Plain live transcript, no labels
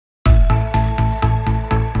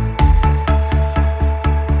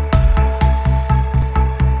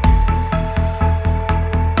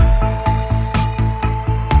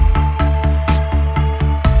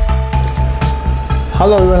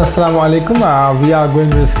Hello everyone, Assalamu alaikum. We are going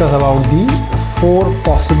to discuss about the 4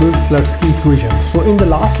 possible Slutsky equations. So in the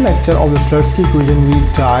last lecture of the Slutsky equation, we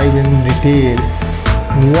tried in detail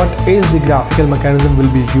what is the graphical mechanism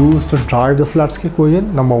will be used to drive the Slutsky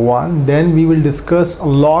equation, number 1. Then we will discuss a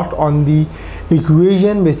lot on the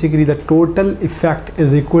equation. Basically the total effect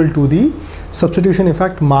is equal to the substitution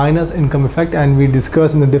effect minus income effect, and we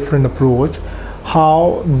discuss in a different approach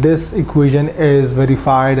how this equation is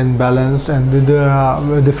verified and balanced, and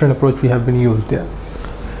the different approach we have been used there.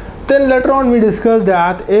 Then later on we discussed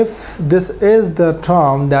that if this is the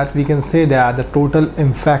term, that we can say that the total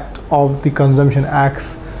effect of the consumption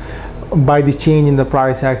X by the change in the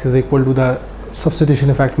price X is equal to the substitution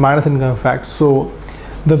effect minus income effect. So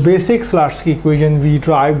the basic Slutsky equation we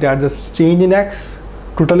derived that the change in X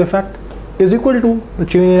total effect is equal to the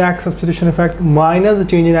change in X substitution effect minus the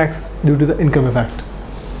change in X due to the income effect.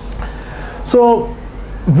 So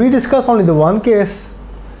we discussed only the one case,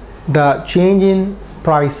 the change in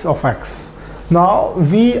price of X. Now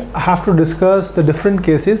we have to discuss the different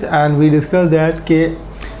cases, and we discussed that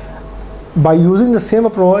by using the same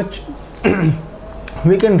approach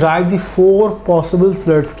we can derive the 4 possible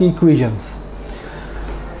Slutsky equations.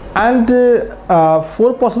 And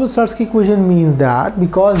 4 possible Slutsky equation means that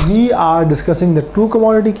because we are discussing the 2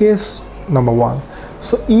 commodity case, number 1.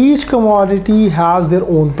 So each commodity has their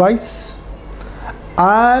own price,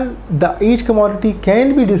 and each commodity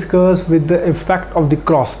can be discussed with the effect of the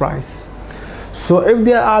cross price. So if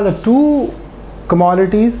there are the 2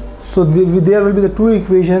 commodities, so there will be the 2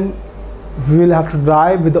 equations we will have to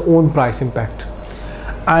derive with the own price impact,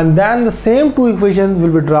 and then the same 2 equations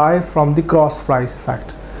will be derived from the cross price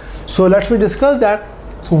effect. So let's discuss that.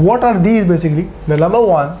 So what are these basically? The number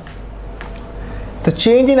 1, the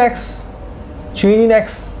change in X, change in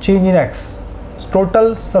X, change in X,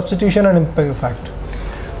 total substitution and impact effect.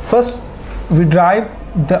 First we derive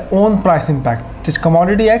the own price impact, which is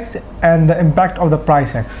commodity X and the impact of the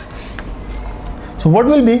price X. So what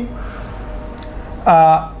will be,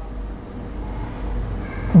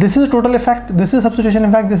 this is total effect, this is substitution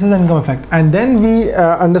effect, this is income effect, and then we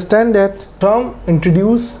understand that term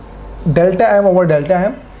introduce delta m over delta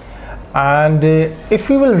m, and if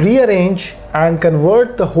we will rearrange and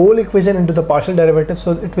convert the whole equation into the partial derivative,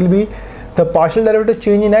 so it will be the partial derivative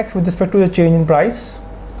change in X with respect to the change in price,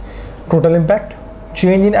 total impact,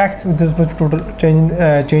 change in X with respect to total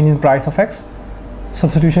change in price of X,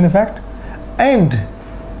 substitution effect, and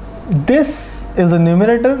this is the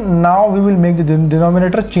numerator. Now we will make the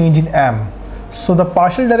denominator change in m. So the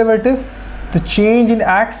partial derivative, the change in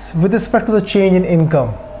X with respect to the change in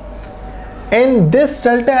income, and this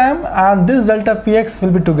delta m and this delta px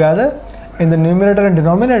will be together in the numerator and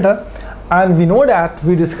denominator. And we know that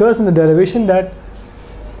we discussed in the derivation that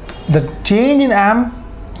the change in m,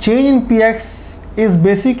 change in px is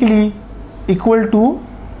basically equal to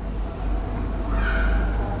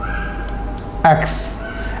x,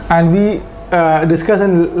 and we discussed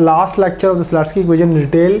in last lecture of the Slutsky equation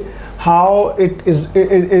in detail how it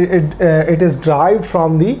is derived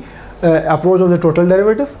from the approach of the total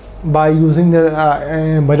derivative by using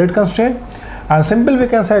the budget constraint. And simple we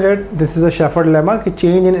can say that this is a Shepard lemma कि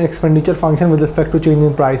change in expenditure function with respect to change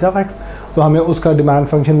in price of X, तो हमें उसका demand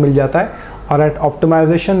function मिल जाता है, और at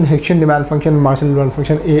optimization Hessian demand function Marshall demand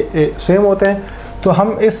function same होते हैं. तो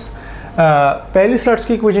हम इस पहली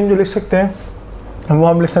Slutsky equation जो लिख सकते हैं वो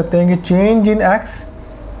हम लिख सकते हैं कि change in X,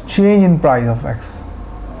 change in price of X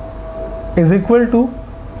is equal to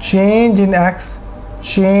change in X,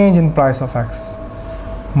 change in price of X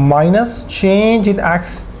minus change in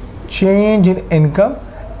X, change in income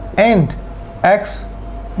and X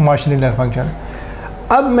Marshall demand function.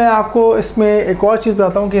 अब मैं आपको इसमें एक और चीज़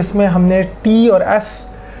बताता हूँ कि इसमें हमने T और S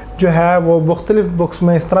जो है वो मुख्तलिफ बुक्स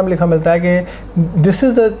में इस तरह लिखा मिलता है कि this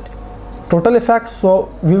is the total effect, so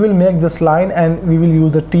we will make this line and we will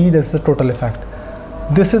use the T, this is the total effect,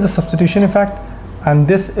 this is the substitution effect, and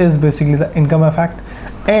this is basically the income effect,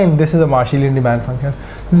 and this is the Marshallian demand function.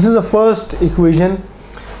 This is the first equation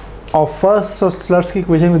of first Slutsky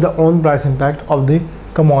equation with the own price impact of the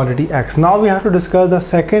commodity X. Now we have to discuss the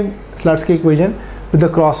second Slutsky equation with the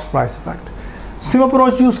cross price effect. Same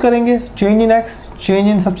approach use करेंगे, change in X, change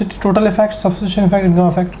in total effect, substitution effect, income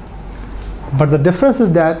effect. But the difference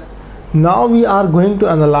is that now we are going to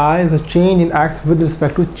analyze the change in X with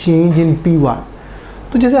respect to change in PY.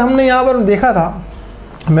 तो जैसे हमने यहाँ पर देखा था,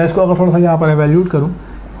 मैं इसको अगर थोड़ा सा यहाँ पर evaluate करूँ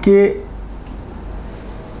कि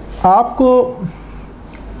आपको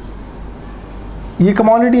ये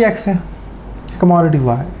commodity X है, commodity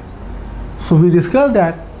Y है. So we discussed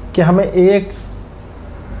that कि हमें एक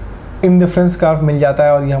indifference curve मिल जाता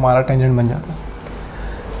है और ये हमारा tangent बन जाता है.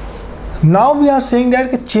 Now we are saying that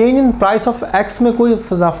कि change in price of x में कोई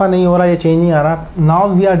इजाफा नहीं हो रहा, या चेंज नहीं आ रहा. Now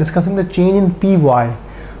we are discussing the change in P Y.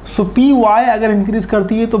 So P Y अगर इंक्रीज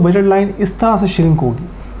करती है तो बजट लाइन इस तरह से श्रिंक होगी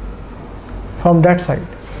from that side.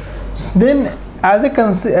 Then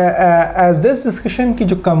as this discussion की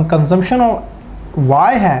जो कंजम्पशन ऑफ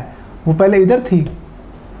वाई है वो पहले इधर थी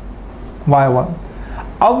y1,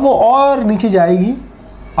 अब वो और नीचे जाएगी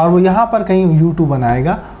और वो यहाँ पर कहीं u2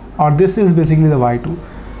 बनाएगा और this is basically the y2.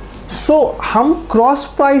 सो हम क्रॉस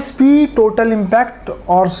प्राइस भी टोटल इम्पैक्ट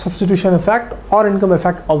और सब्स्टिट्यूशन इफेक्ट और इनकम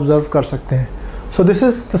इफेक्ट ऑब्जर्व कर सकते हैं. So this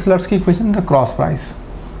is the स्लट्सकी equation, the cross price.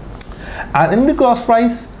 And in the cross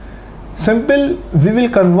price simple we will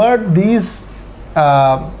convert these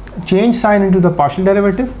change sign into the partial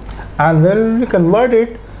derivative, and when we convert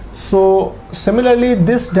it, so similarly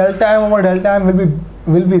this delta m over delta m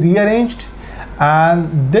will be rearranged,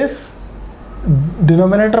 and this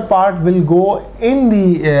denominator part will go in the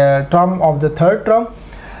term of the third term,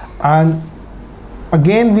 and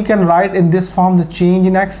again we can write in this form the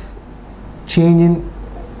change in x, change in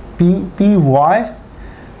py,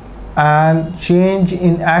 and change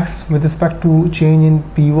in x with respect to change in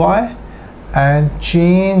py, and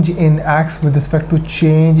change in x with respect to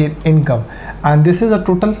change in income. And this is a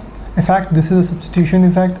total effect, this is a substitution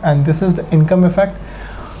effect, and this is the income effect.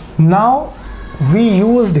 Now we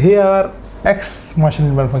used here x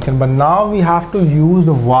marginal demand function, but now we have to use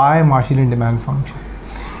the y marginal demand function.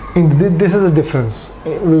 This is a difference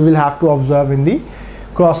we will have to observe in the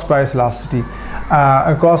cross price elasticity,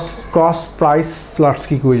 cross price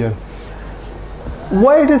Slutsky equation.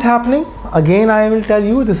 Why it is happening? Again, I will tell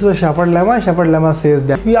you, this is a Shepard lemma. Shepard lemma says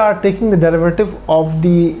that if we are taking the derivative of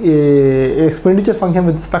the expenditure function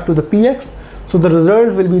with respect to the px, so the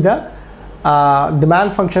result will be the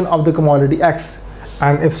demand function of the commodity x.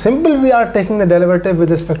 And if simple we are taking the derivative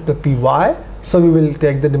with respect to py, so we will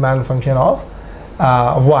take the demand function of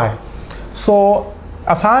y. So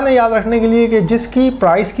आसान है याद रखने के लिए कि जिसकी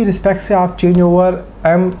price की respect से आप change over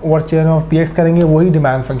m over change of px करेंगे वही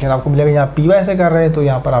डिमांड फंक्शन आपको मिलेगा. यहाँ py से कर रहे हैं तो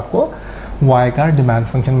यहाँ पर आपको y का डिमांड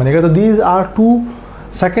फंक्शन बनेगा. तो these are to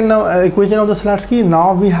second equation of the Slutsky.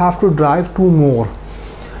 Now we have to drive to more.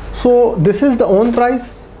 So this is the own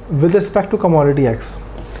price with respect to commodity x.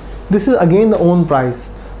 This is again the own price.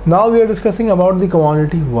 Now we are discussing about the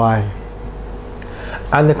commodity y.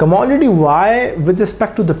 And the commodity y with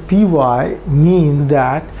respect to the py means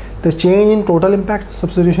that the change in total impact,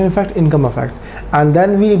 substitution effect, income effect, and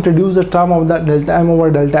then we introduce the term of that delta m over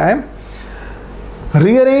delta m,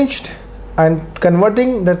 rearranged and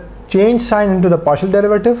converting the change sign into the partial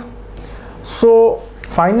derivative. So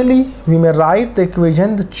finally we may write the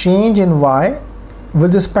equation, the change in y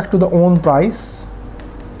with respect to the own price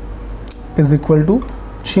is equal to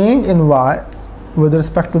change in y with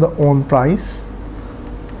respect to the own price,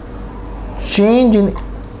 change in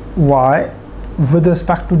y with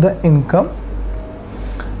respect to the income,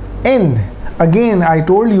 and again I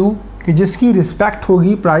told you कि जिसकी respect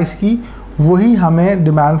होगी price की वही हमें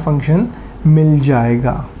demand function मिल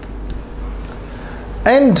जाएगा.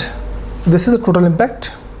 And this is the total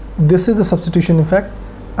impact, this is the substitution effect,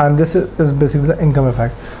 and this is basically the income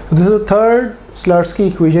effect. So this is the third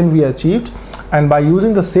Slutsky equation we achieved, and by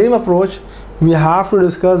using the same approach we have to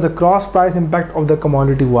discuss the cross price impact of the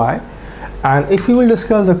commodity y. And if we will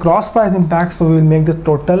discuss the cross price impact, so we will make the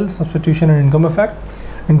total substitution and income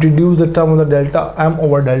effect, introduce the term of the delta m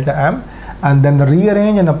over delta m, and then the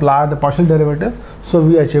rearrange and apply the partial derivative, so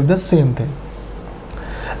we achieve the same thing.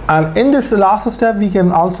 And in this last step we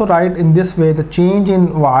can also write in this way the change in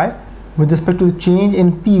y with respect to the change in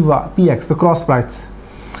px, the cross price,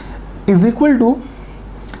 is equal to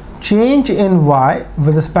change in y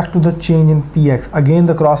with respect to the change in px, again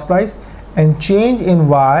the cross price, and change in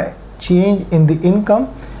y, change in the income,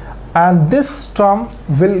 and this term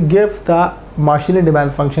will give the marginal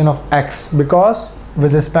demand function of x, because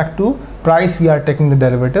with respect to price we are taking the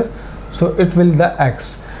derivative, so it will the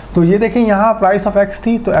x. तो ये देखें यहाँ price of x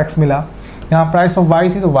थी तो x मिला, यहाँ price of y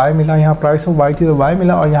थी तो y मिला, यहाँ प्राइस ऑफ y थी तो y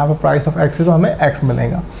मिला, और यहाँ पर प्राइस ऑफ x थी तो हमें x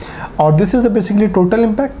मिलेगा. और this is the basically total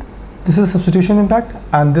impact, this is substitution impact,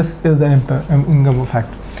 and this is the income effect.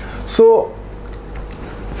 So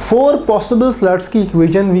 4 possible Slutsky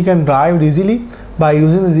equation we can derive easily by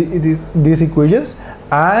using these equations,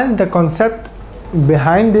 and the concept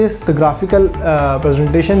behind this, the graphical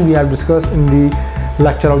presentation we have discussed in the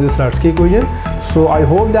lecture of the Slutsky equation. So I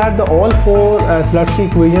hope that the all 4 Slutsky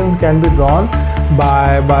equations can be drawn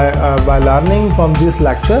by learning from this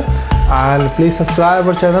lecture, and please subscribe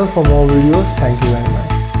our channel for more videos. Thank you very much.